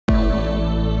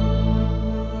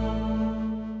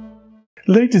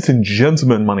Ladies and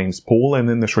gentlemen, my name is Paul, and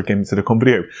in this Gaming Silicon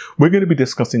video, we're going to be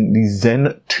discussing the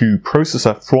Zen 2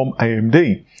 processor from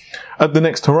AMD. At the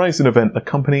Next Horizon event, the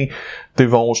company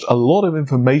divulged a lot of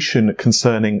information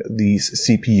concerning these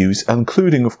CPUs,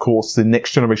 including, of course, the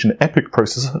next generation Epyc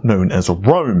processor known as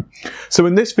Rome. So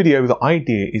in this video, the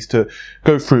idea is to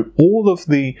go through all of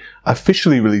the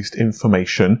officially released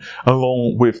information,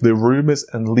 along with the rumors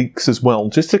and leaks as well,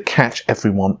 just to catch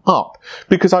everyone up.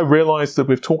 Because I realized that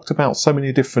we've talked about so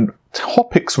many different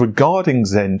topics regarding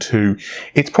Zen 2,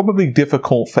 it's probably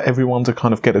difficult for everyone to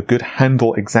kind of get a good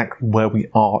handle exactly where we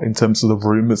are in terms of the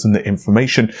rumors and the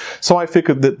information. So I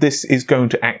figured that this is going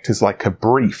to act as like a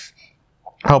brief.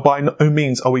 Now, by no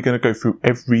means are we going to go through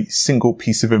every single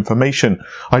piece of information.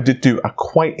 I did do a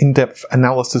quite in-depth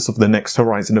analysis of the Next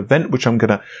Horizon event, which I'm going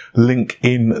to link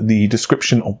in the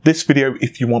description of this video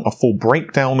if you want a full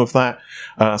breakdown of that,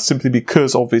 simply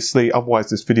because obviously otherwise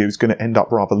this video is going to end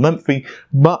up rather lengthy,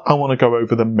 but I want to go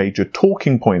over the major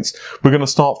talking points. We're going to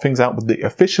start things out with the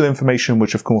official information,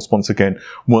 which of course once again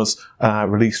was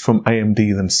released from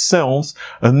AMD themselves,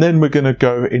 and then we're going to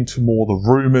go into more the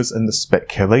rumors and the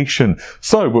speculation.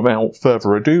 So, without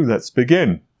further ado, let's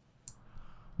begin.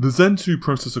 The Zen 2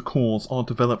 processor cores are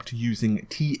developed using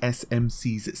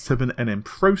TSMC's 7nm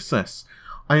process.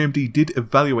 AMD did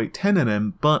evaluate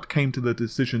 10nm, but came to the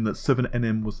decision that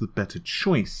 7nm was the better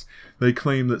choice. They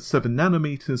claim that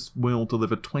 7nm will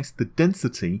deliver twice the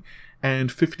density and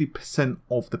 50%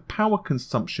 of the power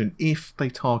consumption if they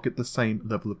target the same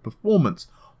level of performance.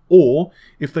 Or,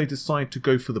 if they decide to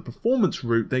go for the performance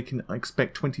route, they can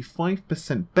expect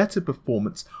 25% better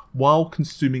performance while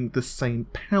consuming the same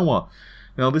power.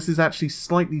 Now, this is actually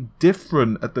slightly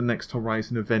different at the Next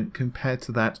Horizon event compared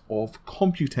to that of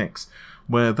Computex,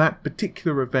 where that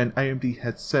particular event, AMD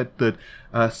had said that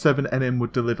 7nm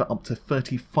would deliver up to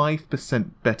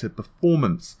 35% better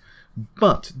performance.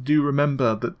 But do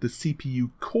remember that the CPU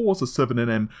cores are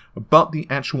 7nm, but the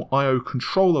actual I/O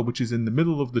controller, which is in the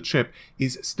middle of the chip,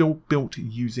 is still built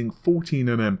using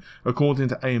 14nm. According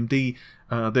to AMD,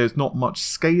 there's not much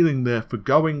scaling there for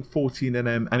going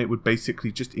 14nm, and it would basically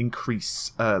just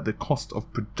increase the cost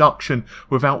of production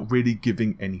without really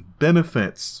giving any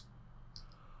benefits.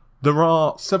 There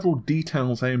are several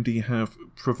details AMD have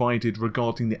provided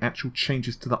regarding the actual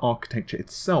changes to the architecture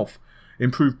itself.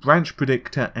 Improved branch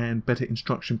predictor and better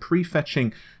instruction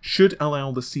prefetching should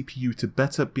allow the CPU to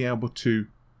better be able to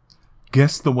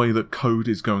guess the way that code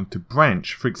is going to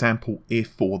branch. For example,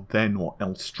 if or then or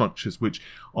else structures, which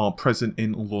are present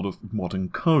in a lot of modern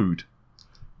code.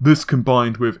 This,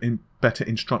 combined with better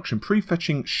instruction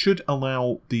prefetching, should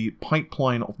allow the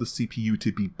pipeline of the CPU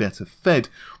to be better fed,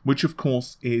 which of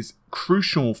course is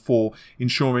crucial for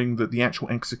ensuring that the actual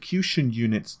execution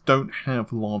units don't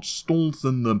have large stalls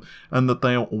in them and that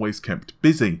they are always kept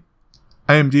busy.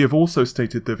 AMD have also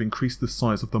stated they've increased the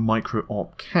size of the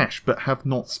micro-op cache, but have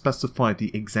not specified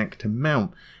the exact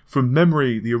amount. From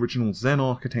memory, the original Zen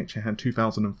architecture had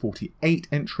 2048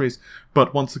 entries,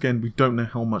 but once again, we don't know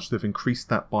how much they've increased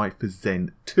that by for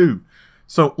Zen 2.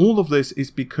 So all of this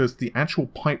is because the actual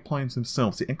pipelines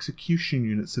themselves, the execution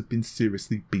units, have been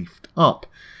seriously beefed up,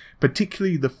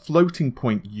 particularly the floating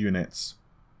point units.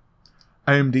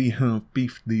 AMD have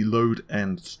beefed the load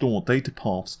and store data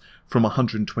paths from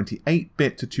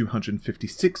 128-bit to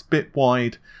 256-bit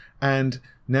wide, and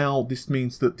now this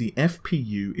means that the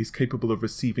FPU is capable of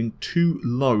receiving 2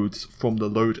 loads from the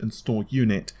load and store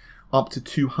unit, up to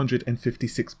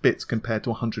 256 bits compared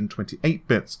to 128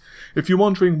 bits. If you're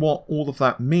wondering what all of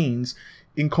that means,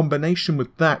 in combination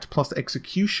with that, plus the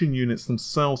execution units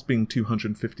themselves being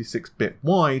 256-bit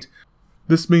wide,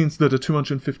 this means that a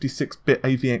 256-bit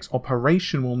AVX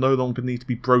operation will no longer need to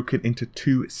be broken into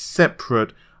 2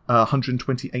 separate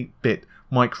 128-bit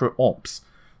micro-ops.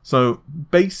 So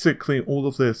basically all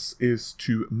of this is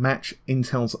to match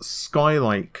Intel's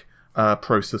Skylake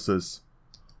processors.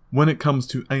 When it comes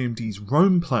to AMD's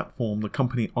Rome platform, the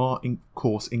company are, of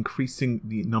course, increasing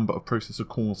the number of processor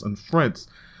cores and threads.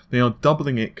 They are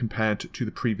doubling it compared to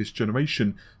the previous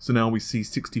generation, so now we see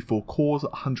 64 cores,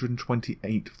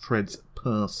 128 threads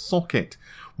per socket,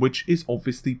 which is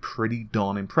obviously pretty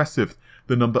darn impressive.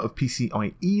 The number of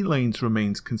PCIe lanes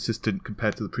remains consistent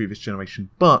compared to the previous generation,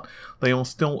 but they are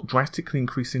still drastically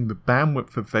increasing the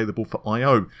bandwidth available for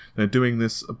I/O. They're doing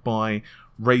this by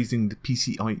raising the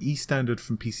PCIe standard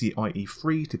from PCIe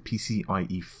 3 to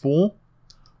PCIe 4,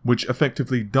 which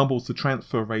effectively doubles the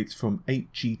transfer rates from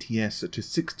 8 GTS to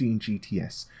 16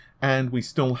 GTS, and we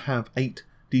still have 8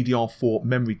 DDR4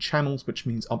 memory channels, which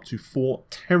means up to 4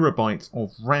 terabytes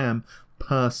of RAM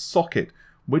per socket,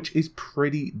 which is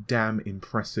pretty damn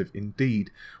impressive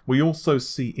indeed. We also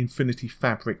see Infinity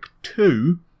Fabric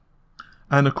 2,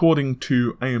 and according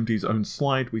to AMD's own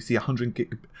slide, we see 100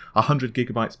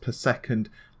 gigabytes per second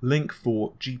link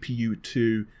for GPU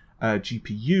to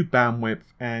GPU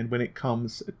bandwidth, and when it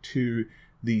comes to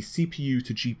the CPU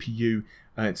to GPU,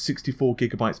 it's 64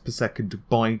 gigabytes per second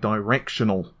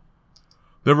bidirectional.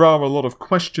 There are a lot of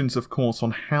questions, of course,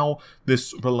 on how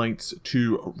this relates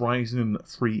to Ryzen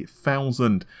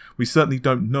 3000. We certainly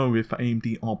don't know if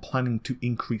AMD are planning to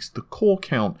increase the core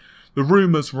count. The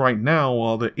rumours right now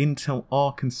are that Intel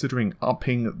are considering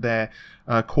upping their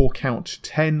core count to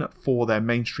 10 for their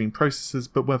mainstream processors,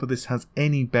 but whether this has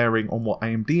any bearing on what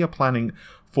AMD are planning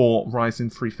for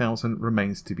Ryzen 3000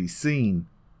 remains to be seen.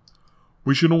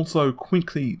 We should also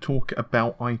quickly talk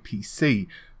about Epyc.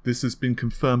 This has been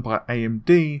confirmed by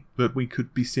AMD that we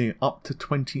could be seeing up to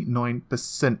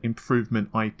 29%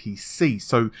 improvement Epyc.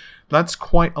 So that's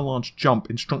quite a large jump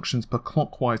instructions per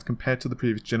clock wise compared to the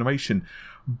previous generation.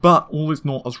 But all is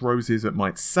not as rosy as it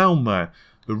might sound there.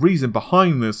 The reason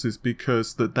behind this is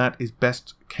because that is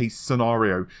best case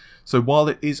scenario. So while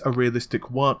it is a realistic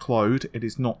workload, it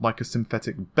is not like a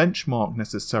synthetic benchmark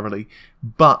necessarily,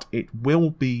 but it will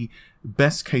be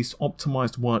best case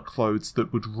optimized workloads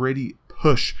that would really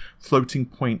push floating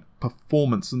point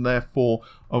performance and therefore,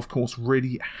 of course,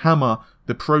 really hammer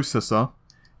the processor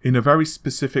in a very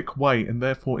specific way, and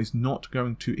therefore is not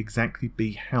going to exactly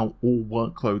be how all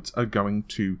workloads are going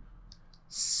to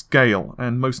scale,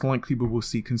 and most likely we will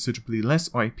see considerably less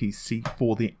Epyc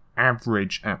for the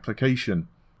average application.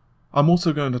 I'm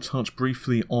also going to touch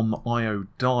briefly on the I/O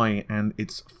die and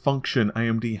its function.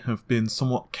 AMD have been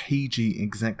somewhat cagey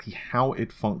exactly how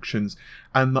it functions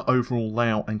and the overall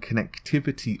layout and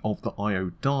connectivity of the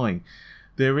I/O die.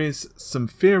 There is some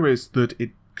theories that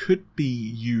it could be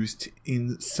used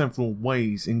in several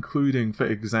ways, including, for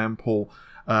example,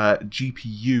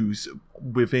 GPUs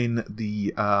within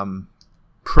the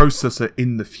processor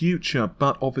in the future,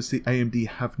 but obviously AMD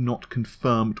have not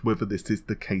confirmed whether this is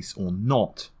the case or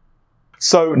not.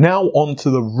 So now on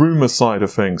to the rumour side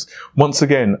of things. Once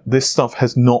again, this stuff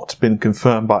has not been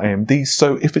confirmed by AMD,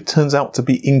 so if it turns out to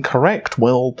be incorrect,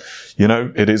 well, you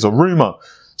know, it is a rumour.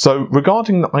 So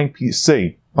regarding the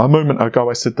Epyc, a moment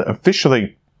ago I said that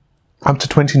officially up to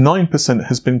 29%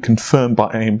 has been confirmed by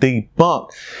AMD, but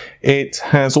it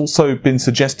has also been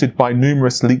suggested by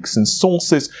numerous leaks and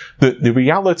sources that the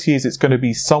reality is it's going to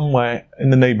be somewhere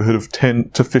in the neighbourhood of 10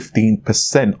 to 15%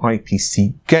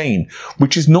 Epyc gain,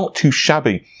 which is not too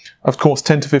shabby. Of course,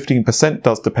 10 to 15%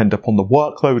 does depend upon the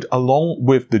workload, along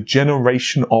with the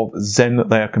generation of Zen that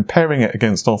they are comparing it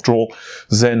against. After all,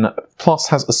 Zen Plus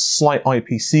has a slight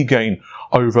Epyc gain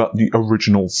over the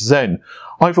original Zen.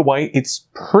 Either way, it's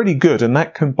pretty good, and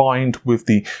that combined with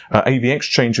the AVX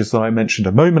changes that I mentioned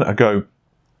a moment ago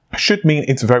should mean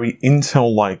it's very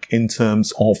Intel-like in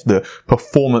terms of the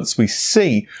performance we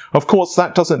see. Of course,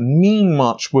 that doesn't mean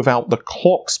much without the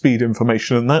clock speed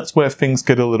information, and that's where things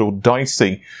get a little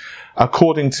dicey.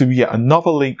 According to yet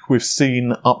another leak, we've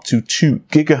seen up to 2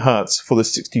 GHz for the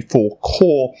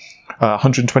 64-core,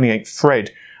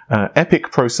 128-thread Epyc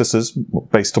processors,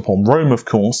 based upon Rome, of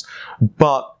course,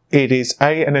 but it is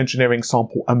A, an engineering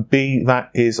sample, and B, that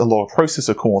is a lot of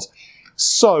processor cores.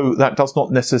 So that does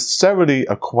not necessarily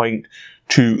equate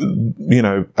to, you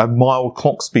know, a mild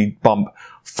clock speed bump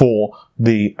for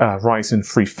the Ryzen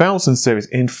 3000 series.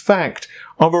 In fact,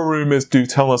 other rumors do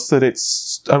tell us that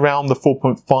it's around the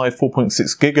 4.5,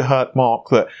 4.6 gigahertz mark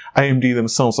that AMD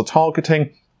themselves are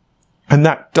targeting, and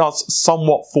that does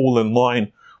somewhat fall in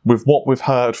line with what we've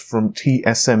heard from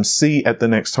TSMC at the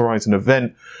Next Horizon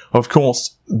event. Of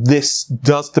course, this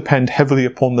does depend heavily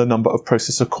upon the number of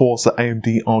processor cores that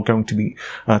AMD are going to be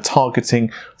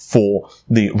targeting for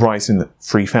the Ryzen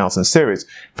 3000 series.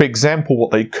 For example,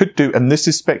 what they could do, and this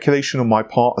is speculation on my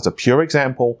part as a pure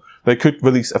example, they could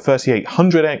release a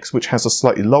 3800X, which has a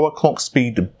slightly lower clock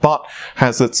speed, but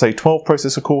has, let's say, 12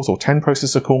 processor cores or 10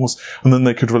 processor cores, and then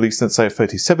they could release, let's say, a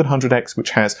 3700X,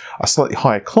 which has a slightly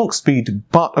higher clock speed,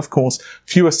 but, of course,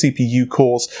 fewer CPU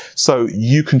cores, so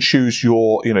you can choose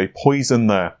your, you know, poison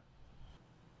there.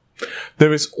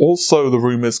 There is also the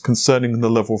rumors concerning the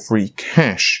level 3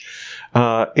 cache.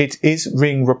 It is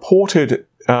being reported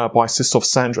by Sysoft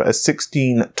Sandra as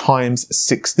 16 times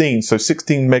 16, so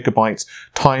 16 megabytes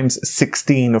times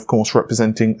 16, of course,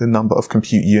 representing the number of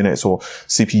compute units or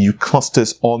CPU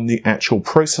clusters on the actual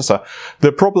processor.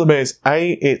 The problem is,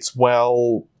 A, it's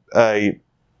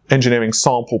engineering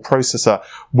sample processor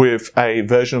with a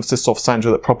version of syssoft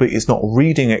that probably is not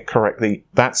reading it correctly.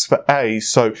 That's for A,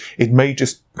 so it may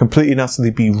just completely and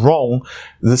utterly be wrong.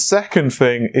 The second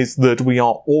thing is that we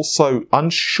are also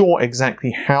unsure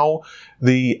exactly how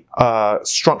the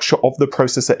structure of the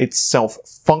processor itself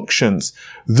functions.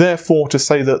 Therefore, to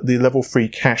say that the level 3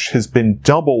 cache has been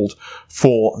doubled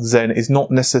for Zen is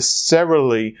not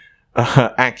necessarily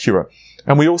accurate.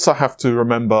 And we also have to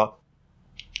remember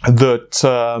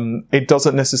that it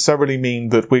doesn't necessarily mean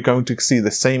that we're going to see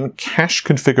the same cache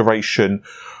configuration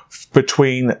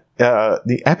between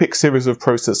the Epyc series of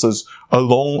processors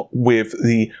along with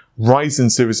the Ryzen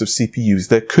series of CPUs.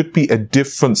 There could be a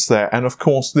difference there, and of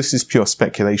course this is pure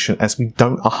speculation as we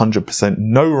don't 100%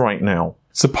 know right now.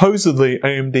 Supposedly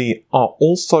AMD are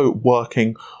also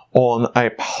working on a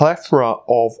plethora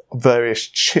of various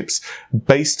chips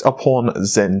based upon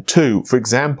Zen 2. For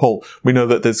example, we know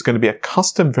that there's going to be a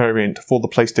custom variant for the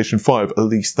PlayStation 5, at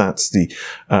least that's the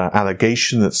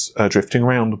allegation that's drifting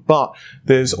around, but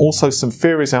there's also some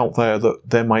theories out there that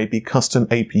there might be custom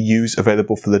APUs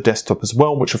available for the desktop as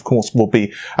well, which of course will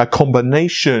be a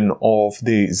combination of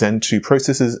the Zen 2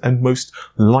 processors and most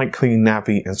likely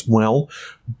Navi as well.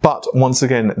 But once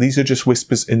again, these are just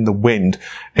whispers in the wind.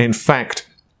 In fact,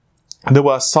 there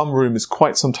were some rumors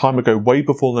quite some time ago, way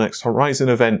before the next Horizon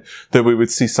event, that we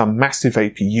would see some massive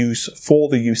APUs for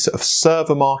the use of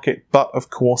server market, but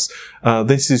of course,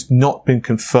 this has not been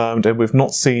confirmed, and we've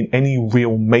not seen any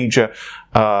real major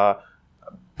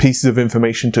pieces of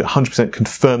information to 100%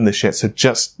 confirm this yet, so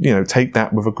just, take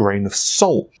that with a grain of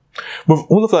salt. With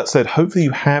all of that said, hopefully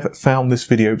you have found this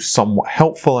video somewhat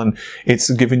helpful, and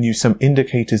it's given you some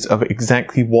indicators of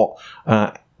exactly what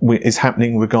is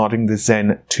happening regarding the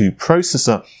Zen 2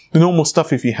 processor. The normal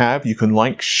stuff, if you have, you can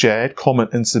like, share, comment,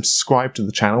 and subscribe to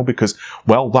the channel because,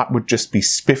 well, that would just be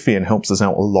spiffy and helps us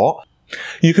out a lot.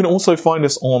 You can also find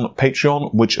us on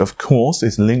Patreon, which of course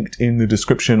is linked in the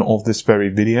description of this very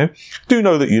video. Do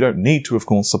know that you don't need to, of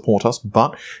course, support us,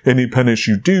 but any pennies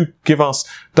you do give us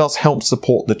does help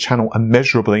support the channel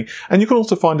immeasurably. And you can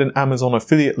also find an Amazon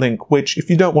affiliate link, which if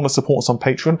you don't want to support us on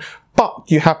Patreon, but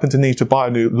you happen to need to buy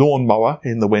a new lawnmower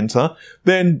in the winter,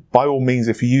 then by all means,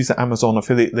 if you use the Amazon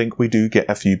affiliate link, we do get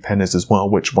a few pennies as well,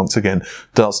 which once again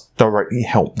does directly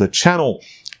help the channel.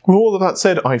 With all of that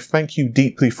said, I thank you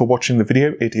deeply for watching the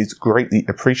video. It is greatly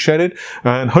appreciated,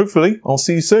 and hopefully I'll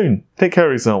see you soon. Take care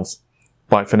of yourselves.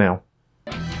 Bye for now.